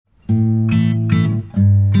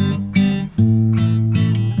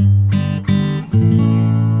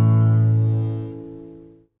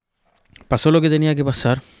Pasó lo que tenía que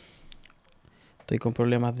pasar. Estoy con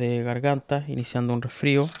problemas de garganta, iniciando un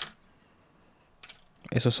resfrío.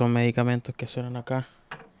 Esos son medicamentos que suenan acá.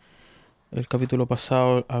 El capítulo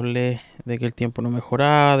pasado hablé de que el tiempo no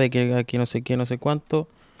mejoraba, de que aquí no sé qué, no sé cuánto.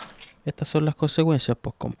 Estas son las consecuencias,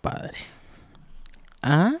 pues, compadre.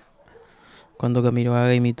 ¿Ah? Cuando Camilo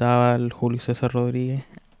Haga imitaba al Julio César Rodríguez.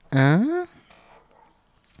 ¿Ah?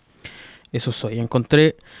 Eso soy.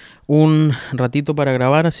 Encontré un ratito para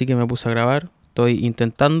grabar, así que me puse a grabar. Estoy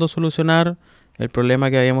intentando solucionar el problema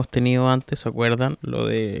que habíamos tenido antes, ¿se acuerdan? Lo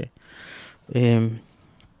de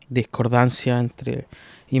discordancia entre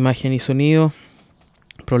imagen y sonido,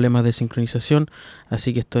 problemas de sincronización,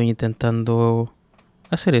 así que estoy intentando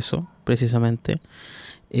hacer eso, precisamente.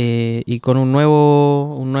 Y con un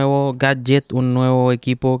nuevo gadget, un nuevo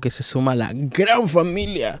equipo que se suma a la gran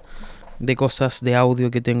familia de cosas de audio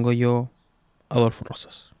que tengo yo, Adolfo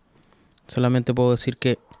Rosas. Solamente puedo decir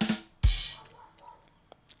que...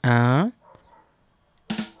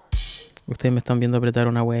 Ustedes me están viendo apretar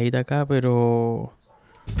una hueadita acá, pero...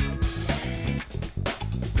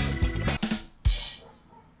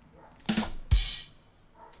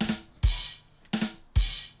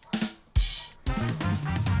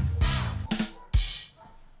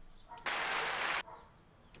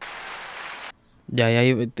 Ya.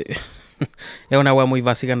 Es una hueá muy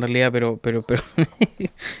básica en realidad, pero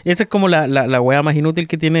esa es como la hueá más inútil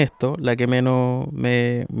que tiene esto, la que menos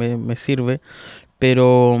me sirve,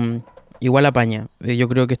 pero igual apaña. Yo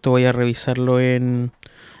creo que esto voy a revisarlo en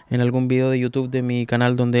algún video de YouTube de mi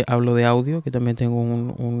canal donde hablo de audio, que también tengo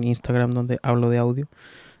un Instagram donde hablo de audio,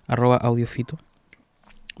 @audiofito.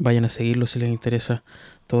 Vayan a seguirlo si les interesa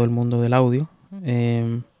todo el mundo del audio.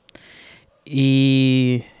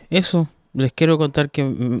 Y eso, les quiero contar que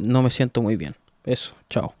no me siento muy bien. Eso,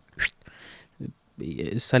 chao.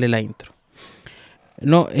 Sale la intro.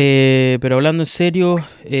 No, pero hablando en serio,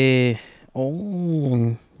 llegan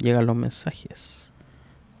los mensajes.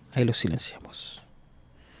 Ahí los silenciamos.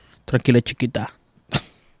 Tranquila, chiquita.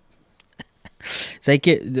 ¿Sabes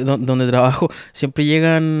que donde trabajo siempre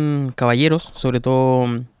llegan caballeros, sobre todo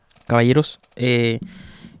caballeros,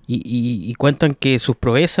 y cuentan que sus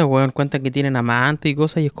proezas, weón, cuentan que tienen amantes y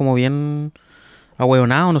cosas, y es como bien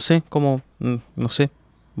ahueonado, no sé, como, no sé,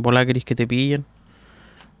 volar querís que te pillen,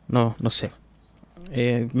 no sé.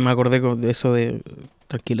 Me acordé de eso de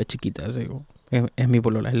tranquila chiquita, así, es mi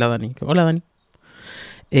polola, es la Dani. Hola Dani.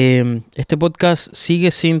 Este podcast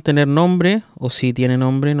sigue sin tener nombre, o si tiene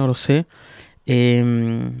nombre, no lo sé.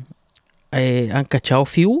 ¿Han cachado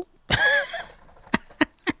FIÚck?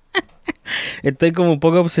 Estoy como un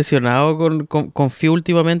poco obsesionado con FIÚ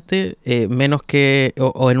últimamente, menos que,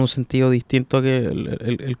 o en un sentido distinto que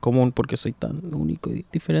el común, porque soy tan único y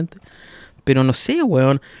diferente. Pero no sé,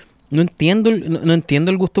 weón, no entiendo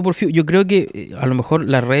el gusto por FIÚ. Yo creo que a lo mejor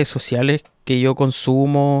las redes sociales que yo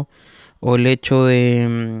consumo, o el hecho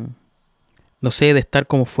de, no sé, de estar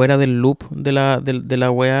como fuera del loop de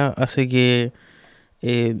la wea, hace que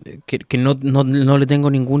no le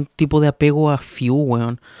tengo ningún tipo de apego a FIÚ,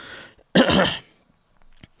 weón.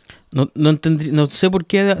 No sé por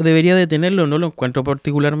qué debería de tenerlo, no lo encuentro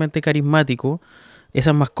particularmente carismático.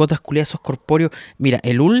 Esas mascotas culiadas, esos corpóreos. Mira,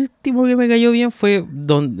 el último que me cayó bien fue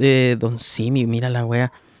Don Simi, mira la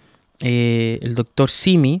wea. El doctor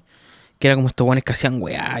Simi, que era como estos guanes que hacían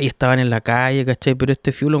weá y estaban en la calle, ¿cachai? Pero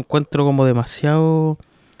este Fiu lo encuentro como demasiado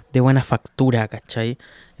de buena factura, ¿cachai?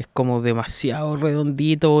 Es como demasiado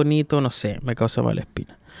redondito, bonito, no sé, me causa mala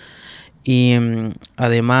espina. Y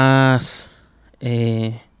además,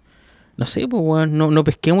 no sé, pues bueno, no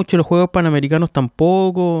pesqué mucho los juegos panamericanos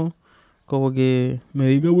tampoco. Como que me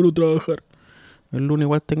dediqué a puro trabajar. El lunes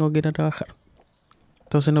igual tengo que ir a trabajar.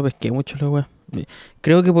 Entonces no pesqué mucho los weas.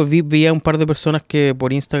 Creo que pues vi a un par de personas que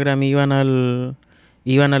por Instagram iban a los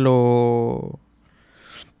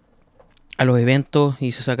eventos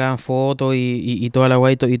y se sacaban fotos y toda la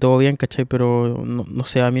wea y todo bien, ¿cachai? Pero no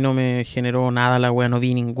sé, a mí no me generó nada la wea, no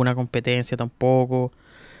vi ninguna competencia tampoco.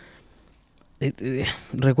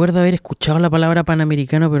 Recuerdo haber escuchado la palabra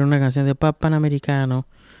panamericano, pero en una canción de pap panamericano.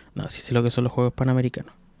 No, sí sé lo que son los juegos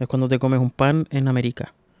panamericanos. Es cuando te comes un pan en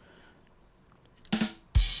América.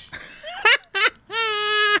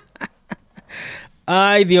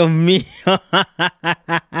 Ay, Dios mío.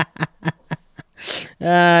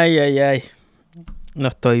 Ay. No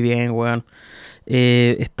estoy bien, weón.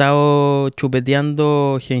 He estado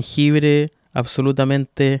chupeteando jengibre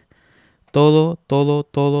absolutamente todo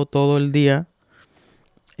el día.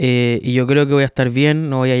 Y yo creo que voy a estar bien.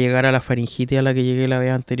 No voy a llegar a la faringitis a la que llegué la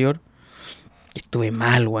vez anterior. Estuve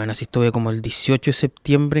mal, weón. Así estuve como el 18 de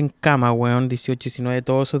septiembre en cama, weón. 18, 19,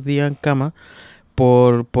 todos esos días en cama.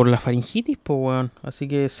 por la faringitis, pues, weón. Así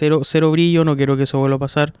que cero brillo, no quiero que eso vuelva a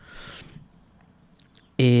pasar.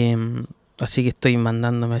 Em, Así que estoy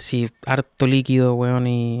mandándome así harto líquido, weón,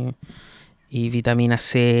 y vitamina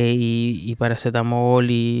C y paracetamol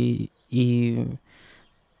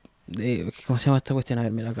 ¿cómo se llama esta cuestión? A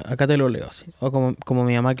ver, mira, acá te lo leo así. O como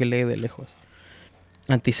mi mamá que lee de lejos.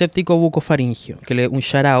 Antiséptico bucofaringio. Un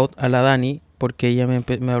shout out a la Dani, porque ella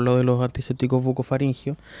me habló de los antisépticos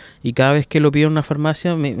bucofaringios. Y cada vez que lo pido en una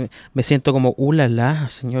farmacia me siento como, la la,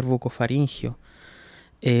 señor bucofaringio.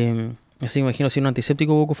 Así me imagino, si un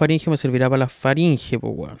antiséptico bucofaringio me servirá para la faringe,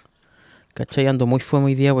 pues weón. ¿Cachai? Ando muy fuerte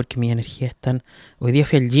hoy día porque mis energías están. Hoy día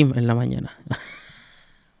fui al gym en la mañana.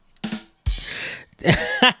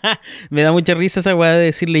 Me da mucha risa esa weá de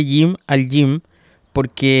decirle gym al gym.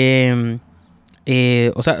 Porque,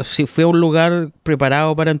 o sea, si fue a un lugar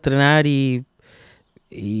preparado para entrenar y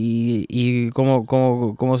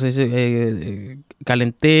como se dice,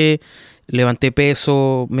 calenté, levanté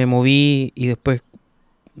peso, me moví y después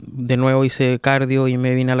de nuevo hice cardio y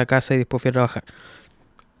me vine a la casa y después fui a trabajar.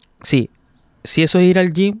 Sí, si eso es ir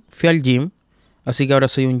al gym, fui al gym. Así que ahora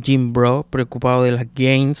soy un gym bro, preocupado de las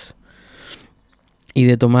gains y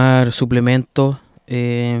de tomar suplementos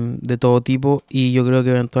de todo tipo. Y yo creo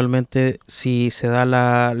que eventualmente, si se da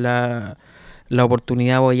la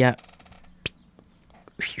oportunidad, voy a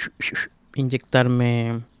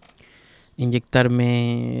inyectarme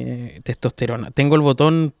testosterona. Tengo el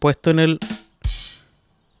botón puesto en el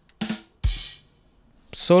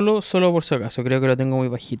solo por si acaso. Creo que lo tengo muy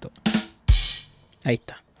bajito. Ahí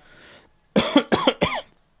está.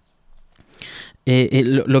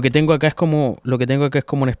 Lo que tengo acá es como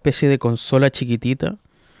una especie de consola chiquitita,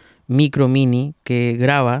 micro mini, que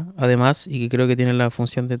graba además y que creo que tiene la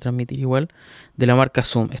función de transmitir igual, de la marca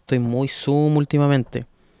Zoom. Estoy muy Zoom últimamente.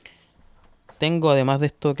 Tengo además de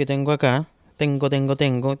esto que tengo acá,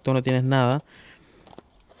 tú no tienes nada.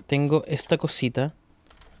 Tengo esta cosita,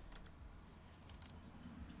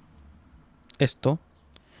 esto,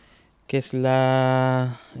 que es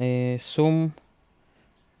la Zoom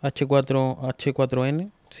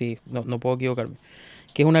H4N, sí, no puedo equivocarme,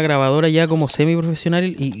 que es una grabadora ya como semi profesional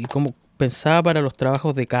y como pensada para los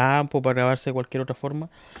trabajos de campo, para grabarse de cualquier otra forma,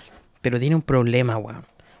 pero tiene un problema, weón.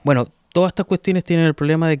 Bueno, todas estas cuestiones tienen el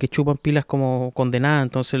problema de que chupan pilas como condenadas,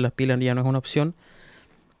 entonces las pilas ya no es una opción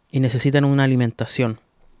y necesitan una alimentación.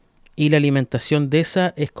 Y la alimentación de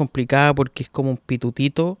esa es complicada porque es como un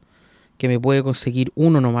pitutito que me puede conseguir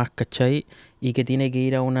uno nomás, ¿cachai? Y que tiene que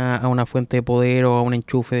ir a una fuente de poder o a un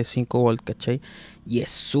enchufe de 5 volts, ¿cachai? Y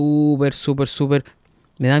es súper.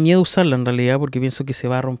 Me da miedo usarla en realidad porque pienso que se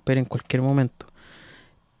va a romper en cualquier momento.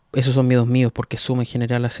 Esos son miedos míos porque Zoom en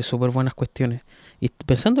general hace súper buenas cuestiones. Y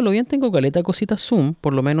pensándolo bien, tengo caleta de cositas Zoom,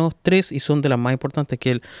 por lo menos 3, y son de las más importantes,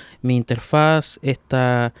 que mi interfaz,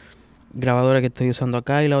 esta grabadora que estoy usando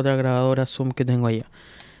acá y la otra grabadora Zoom que tengo allá.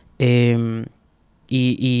 Em,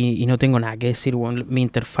 y no tengo nada que decir, bueno, mi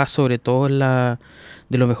interfaz sobre todo es la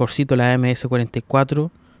de lo mejorcito, la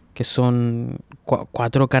MS44, que son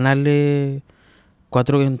 4 canales,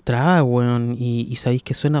 4 entradas, weón, y sabéis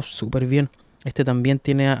que suena súper bien. Este también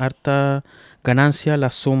tiene harta ganancia, la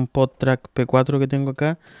Zoom PodTrack P4 que tengo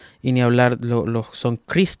acá, y ni hablar, son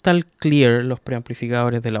crystal clear los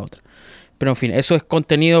preamplificadores de la otra. Pero en fin, eso es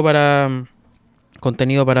contenido para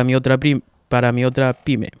mi otra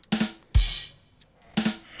pyme.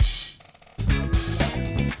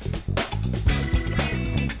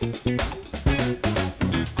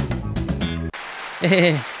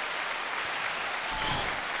 Eh,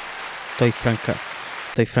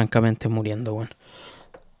 estoy francamente muriendo, weón.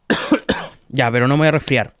 Ya, pero no me voy a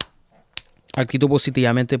resfriar. Actitud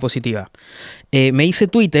positivamente positiva. Me hice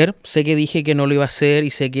Twitter, sé que dije que no lo iba a hacer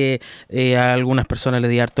y sé que a algunas personas le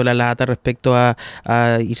di harto la lata respecto a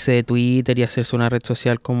irse de Twitter y hacerse una red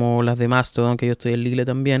social como las demás, todo aunque yo estoy en Ligle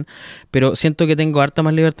también, pero siento que tengo harta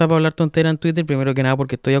más libertad para hablar tontera en Twitter, primero que nada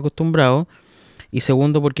porque estoy acostumbrado y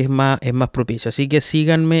segundo porque es más propicio. Así que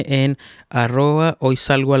síganme en @hoy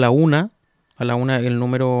salgo a la una el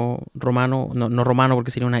número romano, no romano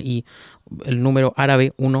porque sería una I, el número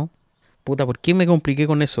árabe 1. Puta, ¿por qué me compliqué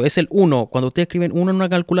con eso? Es el 1. Cuando ustedes escriben 1 en una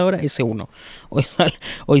calculadora, ese 1.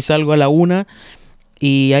 Hoy salgo a la 1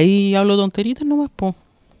 y ahí hablo tonteritas nomás, po.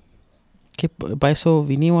 Que para eso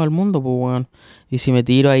vinimos al mundo, po, weón. Y si me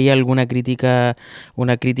tiro ahí alguna crítica,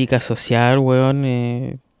 una crítica social,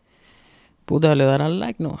 weón, puta, le darán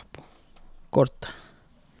like nomás, po. Corta.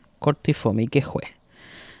 Corta y fome. ¿Y qué jue?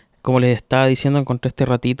 Como les estaba diciendo, encontré este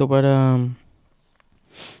ratito para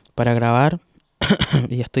grabar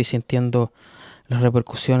y ya estoy sintiendo las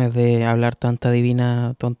repercusiones de hablar tanta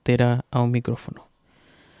divina tontera a un micrófono.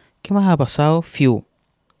 ¿Qué más ha pasado? FIÚck.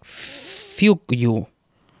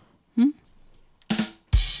 ¿Mm?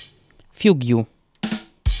 FIÚck.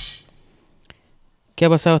 ¿Qué ha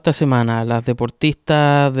pasado esta semana? Las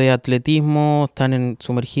deportistas de atletismo están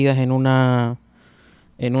sumergidas en una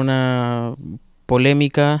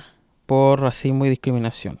polémica por racismo y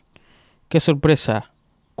discriminación. ¡Qué sorpresa!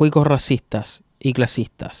 Cuicos racistas y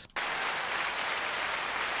clasistas.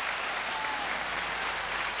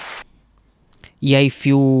 Y hay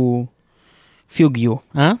FIÚck,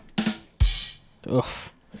 ¿ah? Uf,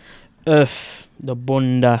 de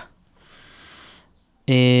bunda.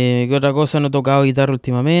 ¿Qué otra cosa? No he tocado guitarra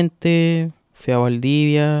últimamente. Fui a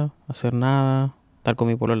Valdivia, a hacer nada. Estar con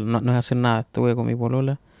mi polola. No, no es hacer nada, estuve con mi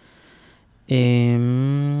polola. ¿Qué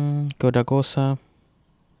otra cosa?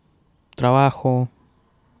 Trabajo,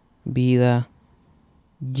 vida,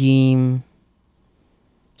 gym,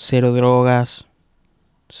 cero drogas,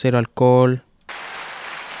 cero alcohol.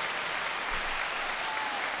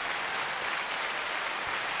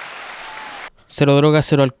 Cero drogas,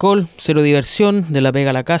 cero alcohol, cero diversión, de la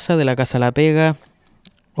pega a la casa, de la casa a la pega.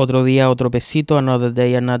 Otro día, otro pesito, another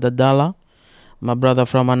day, another dollar. My brother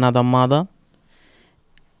from another mother.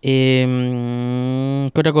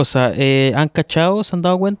 ¿Qué otra cosa? ¿Han cachado? ¿Se han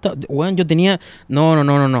dado cuenta? Bueno, yo tenía...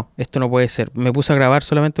 No. Esto no puede ser. Me puse a grabar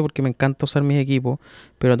solamente porque me encanta usar mis equipos.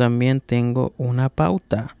 Pero también tengo una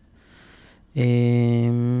pauta.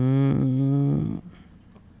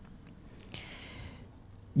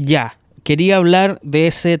 Ya. Quería hablar de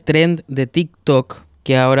ese trend de TikTok.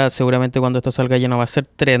 Que ahora seguramente cuando esto salga ya no va a ser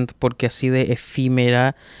trend. Porque así de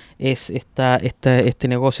efímera es este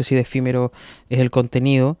negocio. Así de efímero es el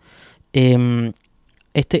contenido. Em,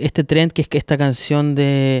 este trend que es que esta canción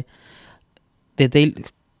de Taylor,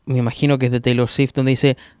 me imagino que es de Taylor Swift, donde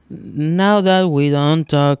dice Now that we don't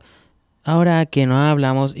talk, ahora que no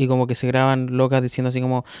hablamos, y como que se graban locas diciendo así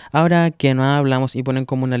como ahora que no hablamos, y ponen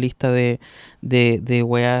como una lista de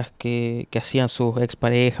weas que hacían sus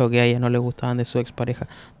exparejas o que a ellas no les gustaban de su expareja,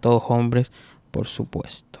 todos hombres, por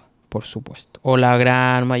supuesto, o la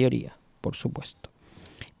gran mayoría, por supuesto.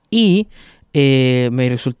 Y me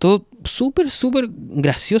resultó súper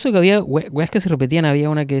gracioso que había weas que se repetían. Había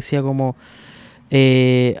una que decía como,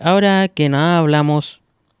 ahora que nada hablamos,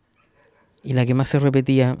 y la que más se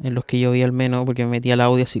repetía, en los que yo vi al menos, porque me metía el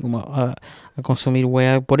audio así como a consumir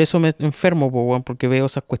weas. Por eso me enfermo, po, weón, porque veo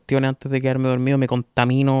esas cuestiones antes de quedarme dormido, me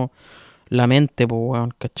contamino la mente, po,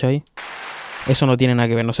 weón, ¿cachai? Eso no tiene nada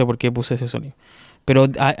que ver, no sé por qué puse ese sonido. Pero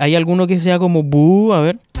hay alguno que sea como, a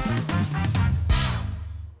ver.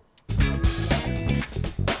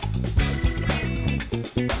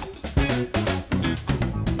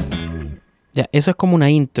 Ya, esa es como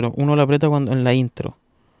una intro. Uno la aprieta cuando en la intro.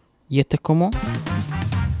 Y este es como...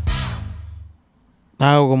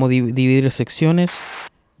 Hago como dividir secciones.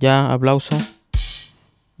 Ya, aplauso.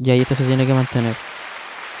 Ya, y este se tiene que mantener.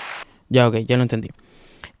 Ya, ok, ya lo entendí.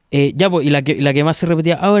 Ya, pues, y la que más se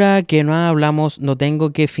repetía, ahora que no hablamos, no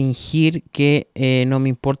tengo que fingir que no me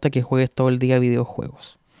importa que juegues todo el día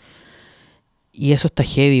videojuegos. Y eso está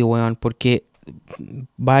heavy, weón, porque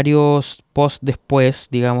varios posts después,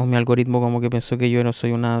 digamos, mi algoritmo como que pensó que yo no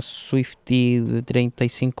soy una Swiftie de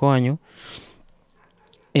 35 años.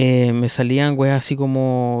 Me salían weas así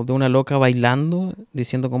como de una loca bailando,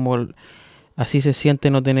 diciendo como así se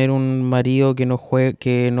siente no tener un marido que no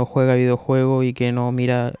juega videojuegos y que no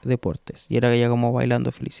mira deportes. Y era ella como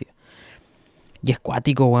bailando felicidad. Y es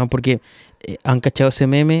cuático, weón, porque han cachado ese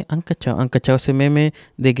meme, han cachado ese meme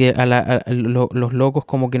de que los locos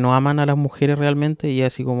como que no aman a las mujeres realmente, y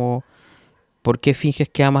así como, ¿por qué finges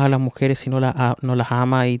que amas a las mujeres si no las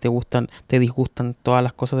amas y te disgustan todas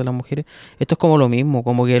las cosas de las mujeres? Esto es como lo mismo,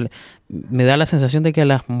 como que me da la sensación de que a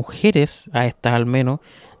las mujeres, a estas al menos,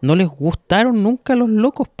 no les gustaron nunca los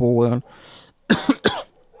locos, pues, weón.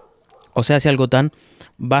 O sea, si algo tan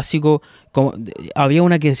básico como... Había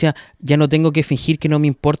una que decía, ya no tengo que fingir que no me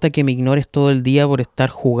importa que me ignores todo el día por estar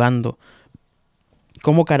jugando.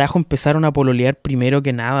 ¿Cómo carajo empezaron a pololear primero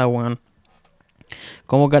que nada, weón?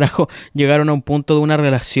 ¿Cómo carajo llegaron a un punto de una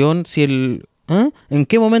relación si ¿Ah? ¿En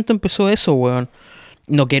qué momento empezó eso, weón?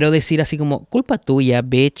 No quiero decir así como, culpa tuya,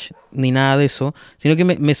 bitch, ni nada de eso, sino que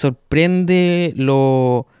me sorprende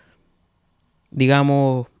lo,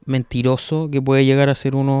 digamos, mentiroso que puede llegar a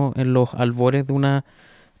ser uno en los albores de una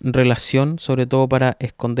relación, sobre todo para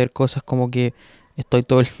esconder cosas como que estoy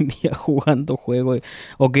todo el día jugando juegos,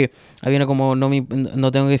 o que había una como,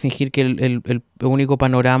 no tengo que fingir que el único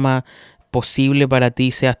panorama posible para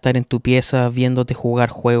ti sea estar en tu pieza viéndote jugar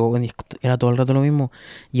juegos. Era todo el rato lo mismo.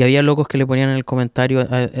 Y había locos que le ponían en el comentario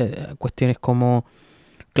cuestiones como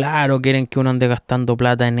Claro, quieren que uno ande gastando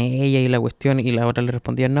plata en ella y la cuestión, y la otra le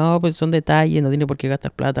respondía, no, pues son detalles, no tiene por qué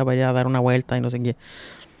gastar plata para ir a dar una vuelta y no sé qué.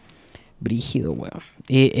 Brígido, weón.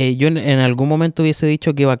 Y yo en algún momento hubiese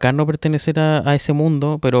dicho que bacán no pertenecer a ese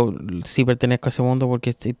mundo, pero sí pertenezco a ese mundo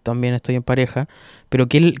porque también estoy en pareja. Pero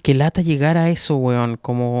qué lata llegar a eso, weón.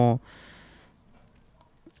 Como,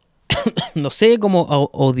 no sé, como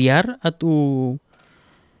odiar a tu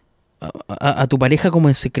pareja como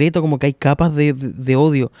en secreto, como que hay capas de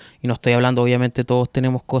odio. Y no estoy hablando, obviamente todos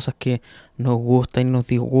tenemos cosas que nos gustan y nos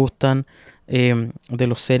disgustan de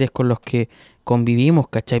los seres con los que convivimos,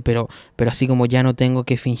 ¿cachai? Pero así como ya no tengo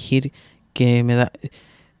que fingir que me da...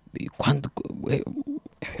 ¿Cuánto? eh,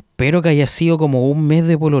 Espero que haya sido como un mes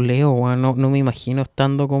de pololeo, weón. No me imagino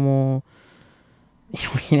estando como...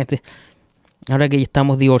 Imagínate, ahora que ya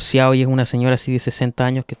estamos divorciados y es una señora así de 60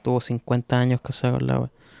 años que estuvo 50 años casada con la...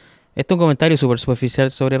 Esto es un comentario súper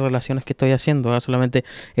superficial sobre relaciones que estoy haciendo, ¿ah? Solamente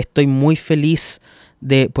estoy muy feliz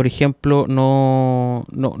de, por ejemplo, no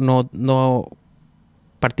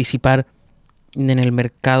participar en el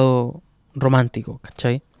mercado romántico,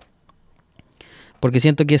 ¿cachai? Porque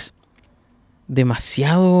siento que es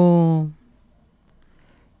demasiado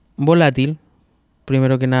volátil,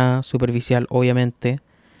 primero que nada, superficial, obviamente,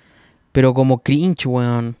 pero como cringe,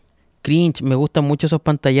 weón. Cringe, me gustan mucho esos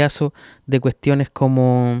pantallazos de cuestiones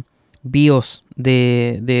como bios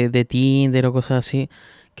de Tinder o cosas así,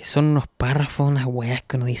 que son unos párrafos, unas weas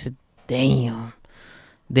que uno dice, damn.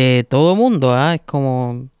 De todo mundo, ¿ah? Es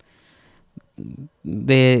como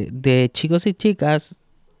de chicos y chicas,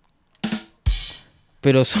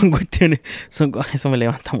 pero son cuestiones, eso me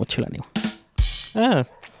levanta mucho el ánimo. Ah,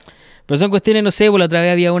 pero son cuestiones, no sé, por la otra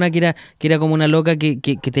vez había una que era como una loca que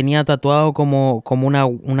tenía tatuado como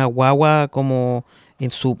una guagua como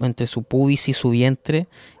entre su pubis y su vientre.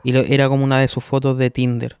 Y era como una de sus fotos de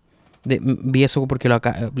Tinder. Vi eso porque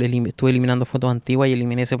estuve eliminando fotos antiguas y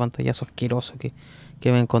eliminé ese pantallazo asqueroso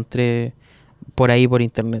que me encontré por ahí por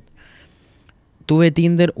internet. Tuve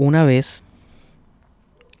Tinder una vez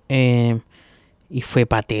eh, y fue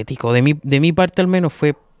patético. De mi parte al menos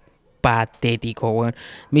fue patético, weón.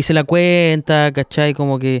 Me hice la cuenta, ¿cachai?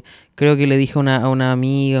 Como que creo que le dije a una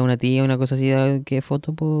amiga, una tía, una cosa así, "Ay, ¿qué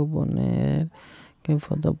foto puedo poner? ¿Qué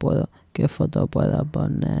foto puedo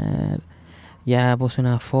poner?" Ya puse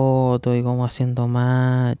una foto y como haciendo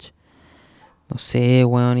match. No sé,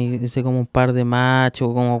 weón, y hice como un par de match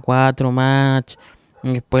o como cuatro match.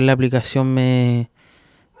 Y después la aplicación me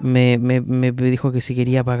dijo que si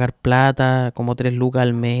quería pagar plata, como 3 lucas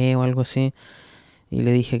al mes o algo así. Y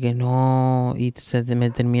le dije que no, y me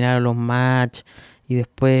terminaron los match, y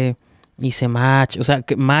después hice match, o sea,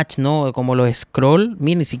 match no, como los scroll,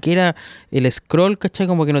 mira, ni siquiera el scroll, ¿cachai?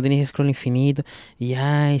 Como que no tenías scroll infinito, y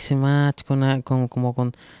ya hice match como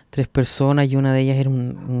con 3 personas, y una de ellas era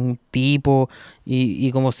un tipo, y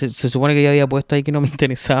como se supone que yo había puesto ahí que no me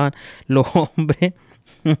interesaban los hombres,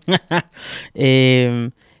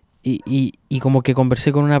 em, y como que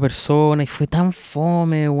conversé con una persona y fue tan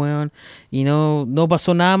fome, weón. Y no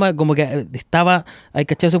pasó nada más. Como que hay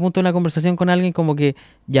cachado ese punto en la conversación con alguien, como que,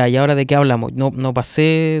 ya, ¿y ahora de qué hablamos? No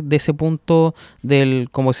pasé de ese punto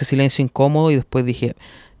como ese silencio incómodo y después dije,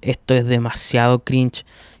 esto es demasiado cringe.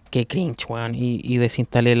 Qué cringe, weón. Y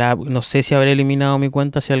desinstalé la app. No sé si habré eliminado mi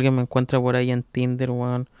cuenta, si alguien me encuentra por ahí en Tinder,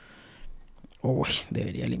 weón. Uy,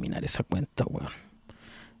 debería eliminar esa cuenta, weón.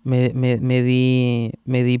 Me di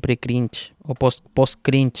pre-cringe o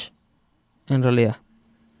post-cringe, en realidad.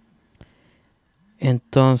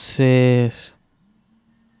 Entonces,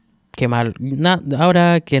 qué mal.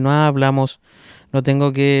 Ahora que no hablamos, no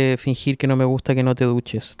tengo que fingir que no me gusta que no te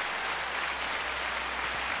duches.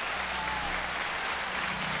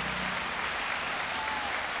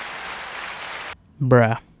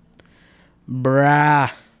 Bra,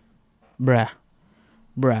 bra, bra,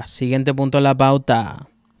 bra. Siguiente punto en la pauta.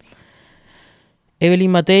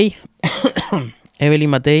 Evelyn Matei.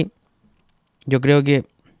 Evelyn Matei. Yo creo que...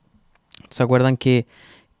 ¿Se acuerdan que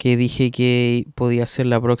dije que podía ser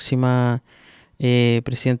la próxima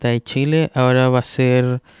presidenta de Chile? Ahora va a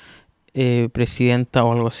ser presidenta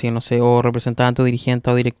o algo así, no sé, o representante o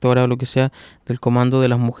dirigente o directora o lo que sea del Comando de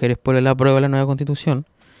las Mujeres por el apruebo de la nueva Constitución.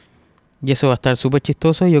 Y eso va a estar súper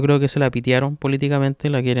chistoso. Yo creo que se la pitearon políticamente,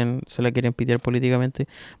 se la quieren pitear políticamente,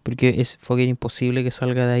 porque es fucking imposible que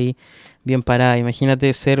salga de ahí bien parada.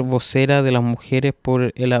 Imagínate ser vocera de las mujeres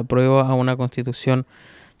por el apruebo a una constitución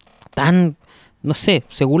tan, no sé,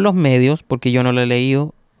 según los medios, porque yo no lo he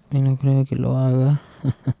leído y no creo que lo haga.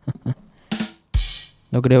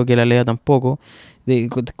 No creo que la lea tampoco.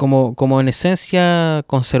 Como en esencia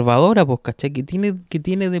conservadora, pues, ¿cachai? Que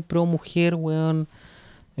tiene de pro mujer, weón.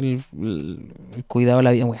 el cuidado de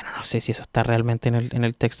la vida. Bueno, no sé si eso está realmente en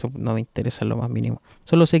el texto, no me interesa en lo más mínimo.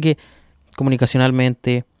 Solo sé que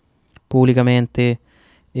comunicacionalmente, públicamente,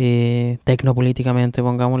 tecnopolíticamente,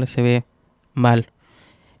 pongámosle, se ve mal.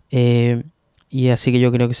 Eh, y así que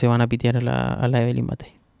yo creo que se van a pitear a la Evelyn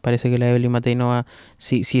Matei. Parece que la Evelyn Matei no va...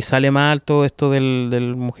 Si sale mal todo esto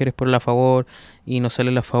del mujeres por la favor y no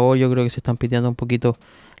sale la favor, yo creo que se están piteando un poquito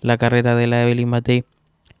la carrera de la Evelyn Matei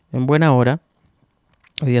en buena hora.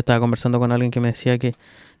 Hoy día estaba conversando con alguien que me decía que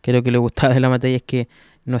lo que le gustaba de la Matei es que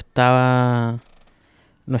no estaba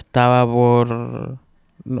no estaba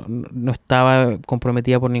no estaba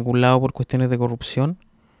comprometida por ningún lado por cuestiones de corrupción.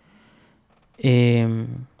 eh,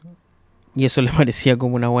 y eso le parecía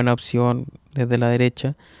como una buena opción desde la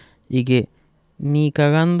derecha y que ni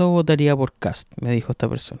cagando votaría por Cast, me dijo esta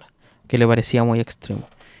persona, que le parecía muy extremo.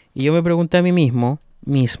 Y yo me pregunté a mí mismo,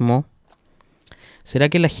 ¿será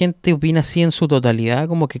que la gente opina así en su totalidad,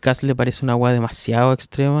 como que Cast le parece una weá demasiado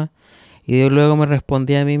extrema? Y yo luego me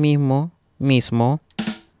respondí a mí mismo,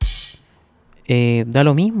 da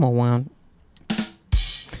lo mismo, weón.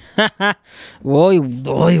 Voy,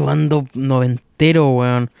 ando noventero,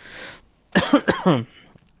 weón.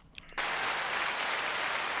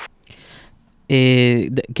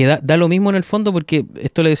 Que da lo mismo en el fondo porque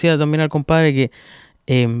esto le decía también al compadre que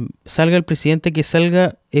salga el presidente que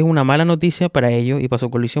salga es una mala noticia para ellos y para su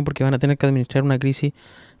coalición porque van a tener que administrar una crisis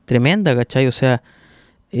tremenda, ¿cachai? O sea,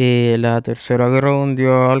 la tercera guerra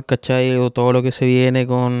mundial, ¿cachai? O todo lo que se viene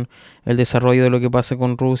con el desarrollo de lo que pasa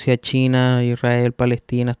con Rusia, China, Israel,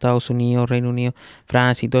 Palestina, Estados Unidos, Reino Unido,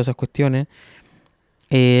 Francia y todas esas cuestiones,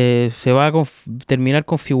 se va a terminar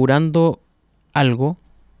algo,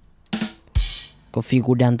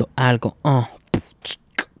 configurando algo.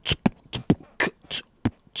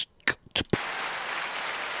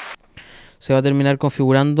 Se va a terminar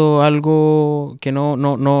configurando algo que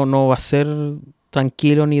no va a ser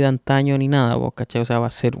tranquilo ni de antaño ni nada, ¿vos cachai? O sea, va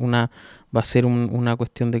a ser una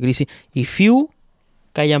cuestión de crisis. Y FIÚ,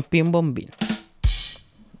 callan pin bombín.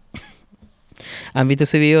 ¿Han visto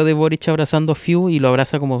ese video de Boric abrazando a FIU y lo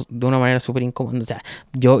abraza como de una manera súper incómoda? O sea,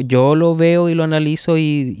 yo lo veo y lo analizo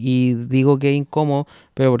y digo que es incómodo,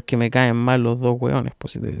 pero porque me caen mal los dos hueones.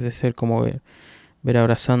 Pues debe ser como ver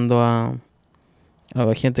abrazando a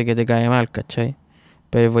gente que te cae mal, ¿cachai?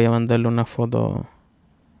 Pero voy a mandarle una foto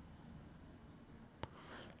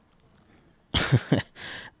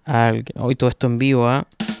a alguien. Hoy todo esto en vivo, ¿ah?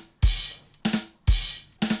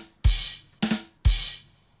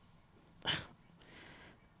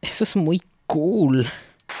 Eso es muy cool.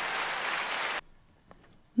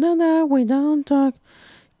 No, no, we don't talk.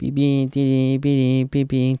 Pipi, tiri, piri,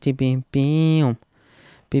 pipi, tipi, pium.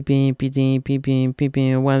 Pipi, piti, pipi,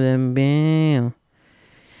 pipi, wadam, bam.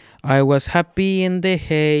 I was happy in the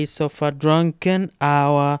haze of a drunken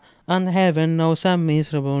hour, and heaven knows I'm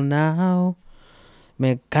miserable now.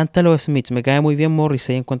 Me encanta los Smiths, me cae muy bien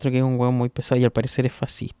Morrissey, encuentro que es un hueón muy pesado y al parecer es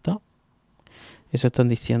fascista. Eso están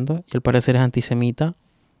diciendo. Y al parecer es antisemita.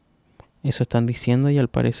 Eso están diciendo y al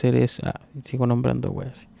parecer es... sigo nombrando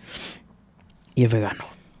weas. Y es vegano.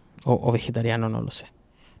 O vegetariano, no lo sé.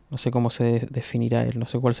 No sé cómo se definirá él. No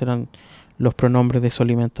sé cuáles serán los pronombres de su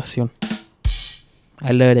alimentación.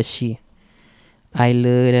 I love that shit. I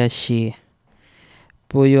love that shit.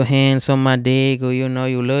 Put your hands on my dick or you know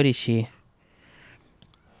you love that shit.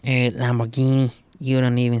 Lamborghini. You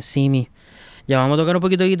don't even see me. Ya vamos a tocar un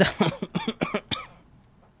poquito de guitarra.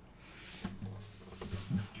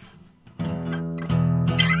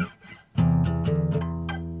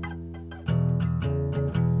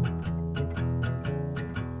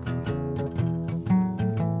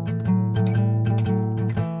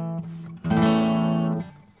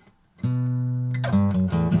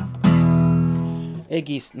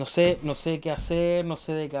 X, no sé qué hacer, no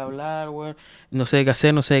sé de qué hablar, weón. No sé de qué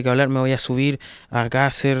hacer, no sé de qué hablar. Me voy a subir acá a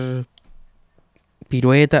hacer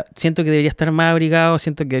pirueta. Siento que debería estar más abrigado,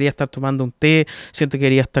 siento que debería estar tomando un té, siento que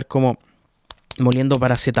debería estar como moliendo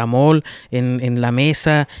paracetamol en la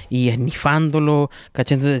mesa y esnifándolo,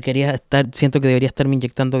 ¿cachai? Siento que debería estarme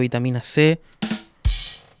inyectando vitamina C.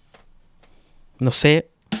 No sé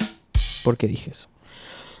por qué dije eso.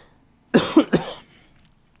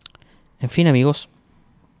 En fin, amigos.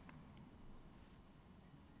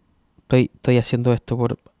 Estoy haciendo esto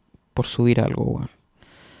por subir algo, weón.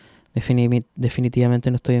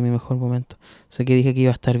 Definitivamente no estoy en mi mejor momento. Sé que dije que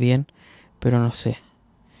iba a estar bien, pero no sé.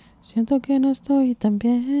 Siento que no estoy tan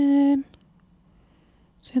bien.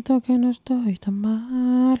 Siento que no estoy tan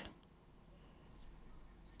mal.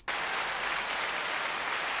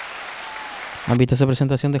 ¿Han visto esa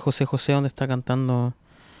presentación de José José donde está cantando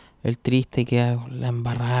El triste que la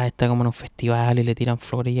embarrada está como en un festival y le tiran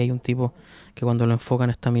flores y hay un tipo que cuando lo enfocan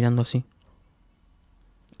está mirando así.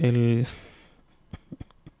 El,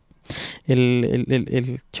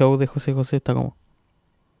 el show de José José está como...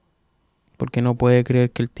 Porque no puede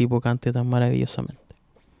creer que el tipo cante tan maravillosamente.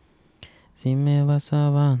 Si me vas a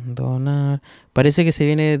abandonar. Parece que se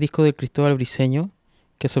viene el disco del Cristóbal Briseño.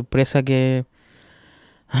 Qué sorpresa que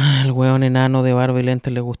el weón enano de barba y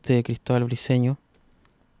lentes le guste Cristóbal Briseño.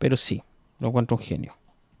 Pero sí, lo encuentro un genio.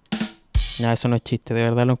 No, eso no es chiste, de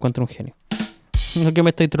verdad lo encuentro un genio. No que me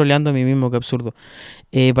estoy troleando a mí mismo, qué absurdo.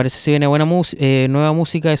 Parece que se viene buena nueva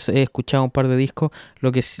música, he escuchado un par de discos.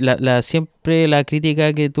 Lo que siempre la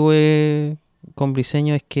crítica que tuve con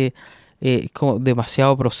Briseño es que es como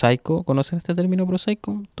demasiado prosaico. ¿Conocen este término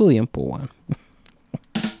prosaico? Tu tiempo, weón.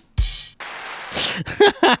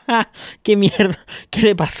 ¿Qué mierda? ¿Qué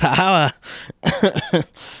le pasaba?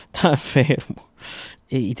 Estaba enfermo.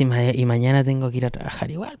 Y mañana tengo que ir a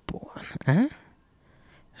trabajar igual, pues, weón. ¿Ah?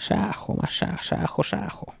 Yajo, más yajo,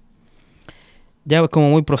 yajo. Ya es como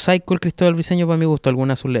muy prosaico el Cristóbal Briseño para mi gusto,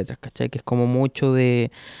 algunas de sus letras, ¿cachai? Que es como mucho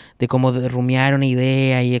de como de rumiar una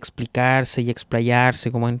idea y explicarse y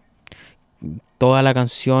explayarse, como en toda la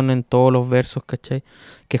canción, en todos los versos, ¿cachai?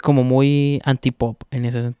 Que es como muy antipop en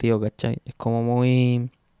ese sentido, ¿cachai? Es como muy...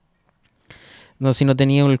 No, si no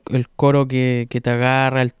tenía el coro que te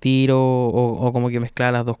agarra el tiro o como que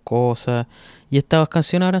mezcla las dos cosas. Y estas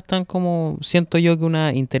canciones ahora están como, siento yo que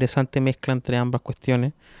una interesante mezcla entre ambas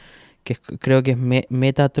cuestiones, que creo que es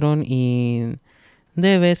Metatron y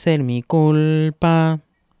Debe ser mi culpa.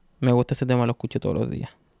 Me gusta ese tema, lo escucho todos los días.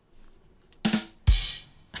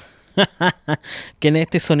 Que en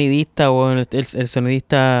este sonidista, weón, el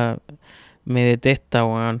sonidista me detesta,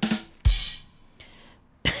 weón.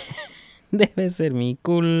 Debe ser mi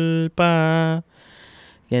culpa.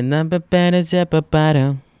 Está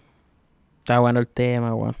bueno el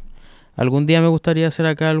tema, weón. Algún día me gustaría hacer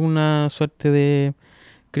acá alguna suerte de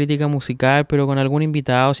crítica musical, pero con algún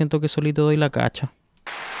invitado. Siento que solito doy la cacha.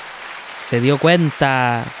 Se dio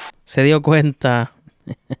cuenta. Se dio cuenta.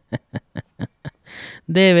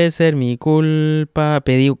 Debe ser mi culpa.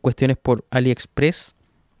 Pedí cuestiones por AliExpress.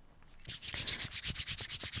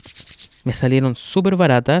 Me salieron súper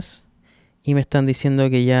baratas. Y me están diciendo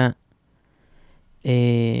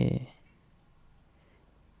eh,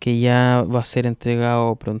 que ya va a ser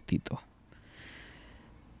entregado prontito.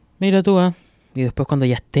 Mira tú, ¿eh? Y después cuando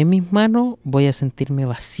ya esté en mis manos, voy a sentirme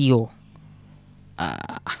vacío.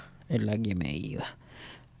 Ah, es la que me iba.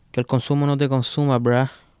 Que el consumo no te consuma, bruh.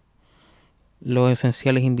 Lo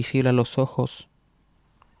esencial es invisible a los ojos.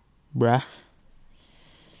 Bruh.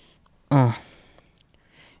 Ah,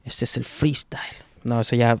 este es el freestyle. No,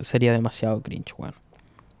 eso ya sería demasiado cringe, weón.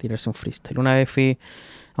 Tirarse un freestyle. Una vez fui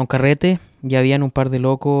a un carrete y habían un par de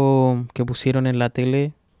locos que pusieron en la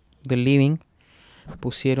tele del living.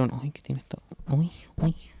 Pusieron... Uy, ¿qué tiene esto? Uy,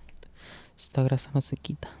 uy. Esta grasa no se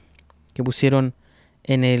quita. Que pusieron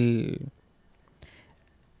en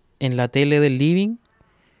en la tele del living.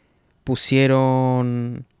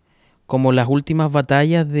 Pusieron como las últimas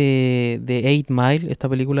batallas de 8 Mile, esta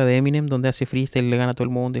película de Eminem, donde hace freestyle y le gana a todo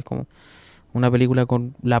el mundo. Es como una película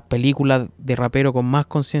con la película de rapero con más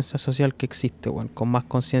conciencia social que existe, bueno, con más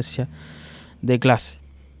conciencia de clase.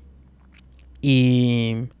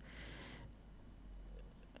 Y...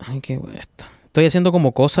 Ay, qué weón esto. Estoy haciendo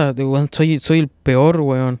como cosas, weón, soy el peor,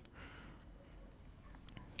 weón.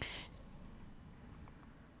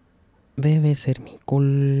 Debe ser mi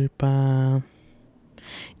culpa.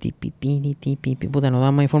 Tipipini, tipipi. Puta, no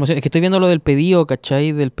da más información. Es que estoy viendo lo del pedido,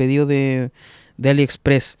 ¿cachai? Del pedido de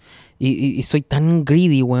AliExpress. Y soy tan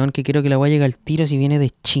greedy, weón, que quiero que la weá llegue al tiro si viene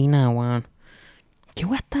de China, weón. ¿Qué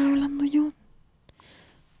weá estaba hablando yo?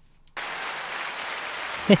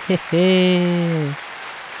 Jejeje.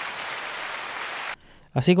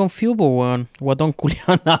 Así confío, pues, weón. Guatón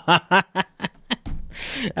culiao.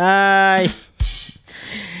 Ay.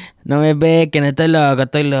 No me pesquen, estoy loco,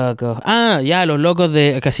 estoy loco. Ah, ya, los locos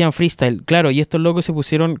que hacían freestyle. Claro, y estos locos se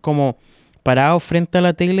pusieron como parados frente a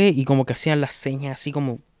la tele y como que hacían las señas así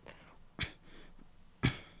como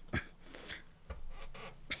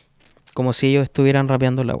si ellos estuvieran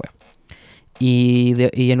rapeando la web. Y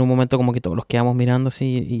en un momento como que todos los quedamos mirando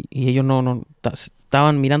así y ellos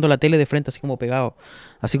estaban mirando la tele de frente así como pegados.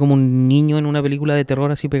 Así como un niño en una película de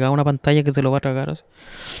terror así pegado a una pantalla que se lo va a tragar así.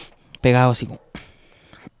 Pegado así como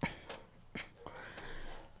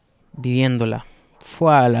viviéndola.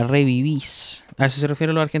 Fue la revivís. A eso se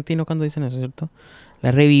refieren los argentinos cuando dicen eso, ¿cierto?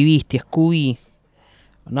 La reviviste, Scooby.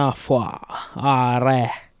 No, fue. Arre.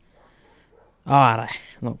 Arre.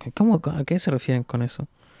 No, ¿a qué se refieren con eso?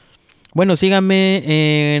 Bueno,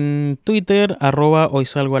 síganme en Twitter, @hoy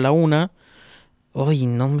salgo a la una. Uy,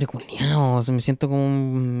 nombre culiao, me siento como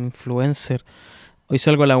un influencer. Hoy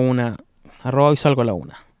salgo a la una. @hoy salgo a la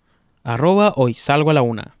una. @hoy salgo a la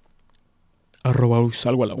una. @hoy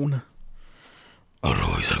salgo a la una.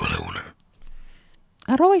 @hoy salgo a la una.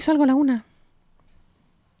 @hoy salgo a la una.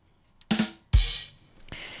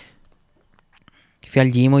 Fui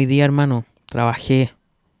al gym hoy día, hermano. Trabajé.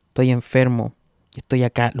 Estoy enfermo. Estoy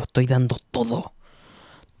acá. Lo estoy dando todo.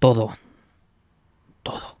 Todo.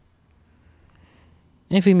 Todo.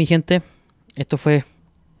 En fin, mi gente. Esto fue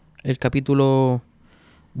el capítulo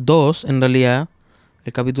 2, en realidad.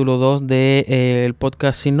 El capítulo 2 de el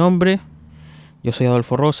podcast Sin Nombre. Yo soy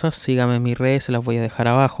Adolfo Rosas. Síganme en mis redes. Se las voy a dejar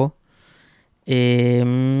abajo. Y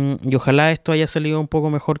ojalá esto haya salido un poco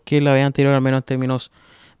mejor que la vez anterior, al menos en términos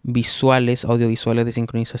visuales, audiovisuales de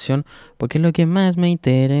sincronización, porque es lo que más me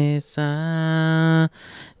interesa.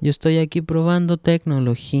 Yo estoy aquí probando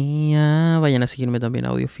tecnología. Vayan a seguirme también a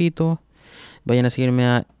Audiofito. Vayan a seguirme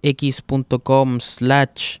a x.com/hoy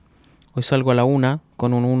salgo a la una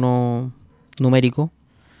con un 1 numérico.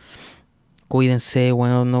 Cuídense,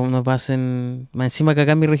 bueno, no pasen. Más encima que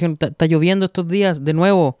acá en mi región está lloviendo estos días de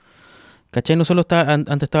nuevo. ¿Cachai? No solo está,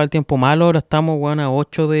 antes estaba el tiempo malo, ahora estamos, bueno, a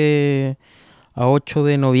 8 de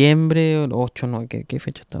noviembre, 8 no, ¿qué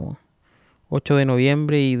fecha estamos? 8 de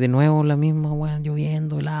noviembre y de nuevo la misma, weón,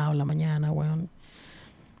 lloviendo, helado en la mañana, weón.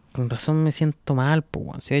 Con razón me siento mal, pues,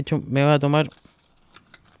 weón. Si de hecho me voy a tomar,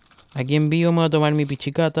 aquí en vivo me voy a tomar mi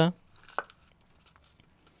pichicata.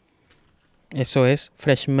 Eso es,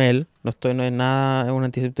 Fresh Mel. No es nada, es un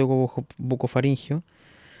antiséptico bucofaringio.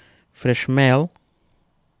 Fresh Mel,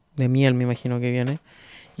 de miel me imagino que viene.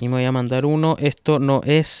 Y me voy a mandar uno. Esto no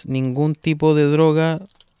es ningún tipo de droga.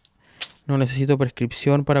 No necesito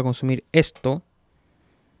prescripción para consumir esto.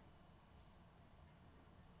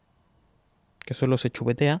 Que solo se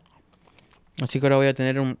chupetea. Así que ahora voy a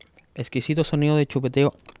tener un exquisito sonido de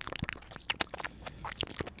chupeteo.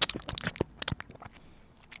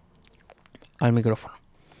 Al micrófono.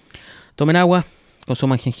 Tomen agua.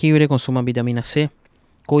 Consuman jengibre. Consuman vitamina C.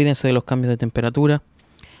 Cuídense de los cambios de temperatura.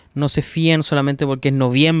 No se fíen solamente porque es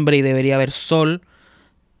noviembre y debería haber sol.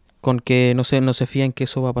 Con que no se fíen que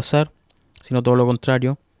eso va a pasar. Sino todo lo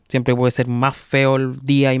contrario. Siempre puede ser más feo el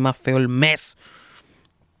día y más feo el mes.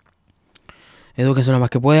 Edúquense lo más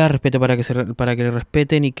que pueda, respete para que le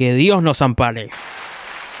respeten y que Dios nos ampare.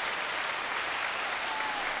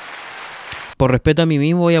 Por respeto a mí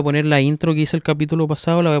mismo voy a poner la intro que hice el capítulo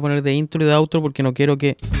pasado, la voy a poner de intro y de outro porque no quiero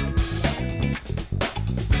que...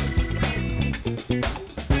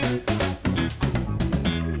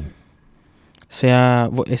 sea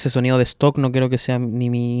ese sonido de stock, no quiero que sea ni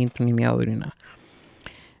mi intro ni mi audio ni nada.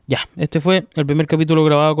 Ya, este fue el primer capítulo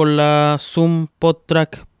grabado con la Zoom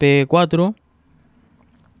PodTrack P4.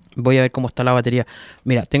 Voy a ver cómo está la batería.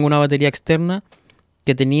 Mira, tengo una batería externa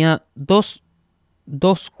que tenía dos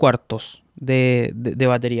cuartos de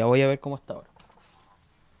batería. Voy a ver cómo está ahora.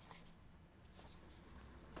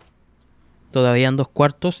 Todavía en 2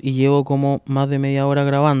 cuartos y llevo como más de media hora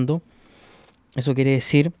grabando. Eso quiere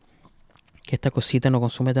decir que esta cosita no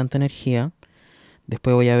consume tanta energía.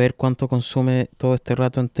 Después voy a ver cuánto consume todo este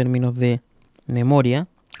rato en términos de memoria.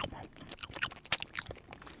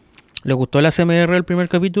 ¿Les gustó el ASMR el primer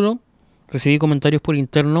capítulo? Recibí comentarios por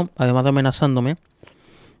interno, además de amenazándome.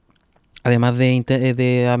 Además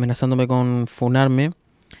de amenazándome con funarme.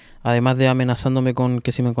 Además de amenazándome con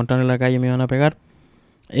que si me encontraran en la calle me iban a pegar.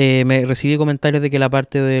 Me recibí comentarios de que la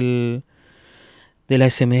parte del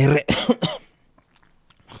ASMR...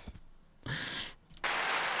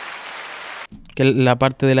 que la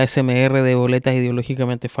parte de la ASMR de boletas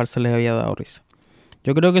ideológicamente falsas les había dado risa.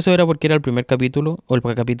 Yo creo que eso era porque era el primer capítulo, o el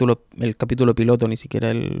capítulo piloto, ni siquiera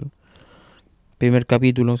el primer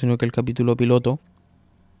capítulo, sino que el capítulo piloto.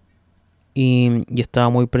 Y estaba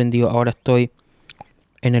muy prendido. Ahora estoy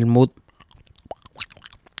en el mood.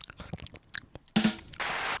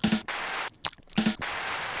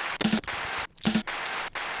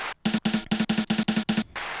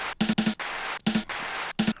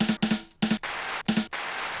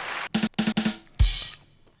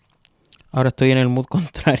 Ahora estoy en el mood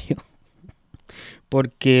contrario.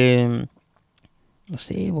 Porque... no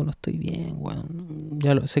sé, pues no estoy bien, weón.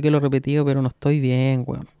 Sé que lo he repetido, pero no estoy bien,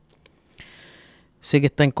 weón. Sé que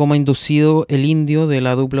está en coma inducido el indio, de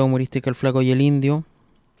la dupla humorística El Flaco y el Indio.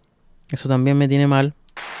 Eso también me tiene mal.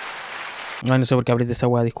 No sé por qué abriste esa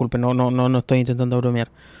weá, disculpe, no estoy intentando bromear.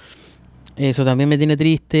 Eso también me tiene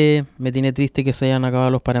triste. Me tiene triste que se hayan acabado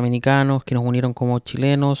los panamericanos, que nos unieron como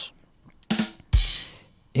chilenos.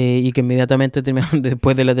 Y que inmediatamente terminaron,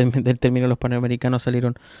 después del término de los Panamericanos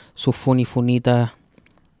salieron sus funitas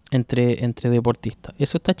entre deportistas.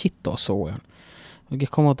 Eso está chistoso, weón. Porque es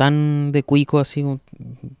como tan de cuico así.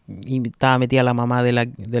 Y estaba metida la mamá de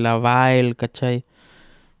la Bael, ¿cachai?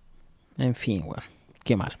 En fin, weón.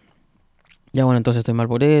 Qué mal. Ya bueno, entonces estoy mal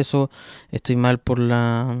por eso. Estoy mal por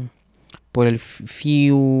el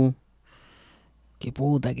FIÚ. Qué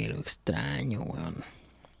puta que lo extraño, weón.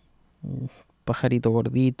 Pajarito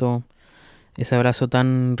gordito. Ese abrazo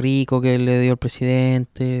tan rico que le dio el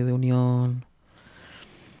presidente de Unión.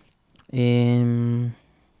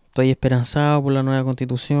 Estoy esperanzado por la nueva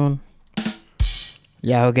constitución.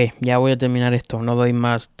 Ya, ok, ya voy a terminar esto. No doy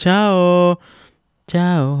más. Chao.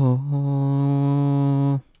 Chao.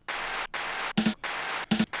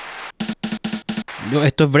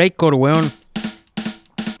 Esto es breakcore, weón.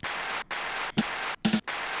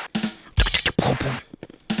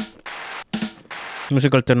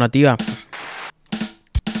 Música alternativa.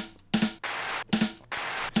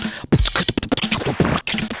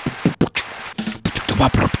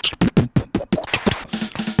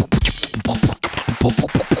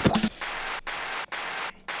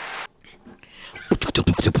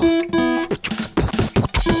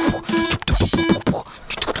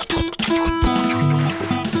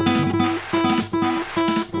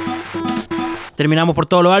 Terminamos por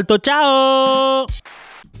todo lo alto. ¡Chao!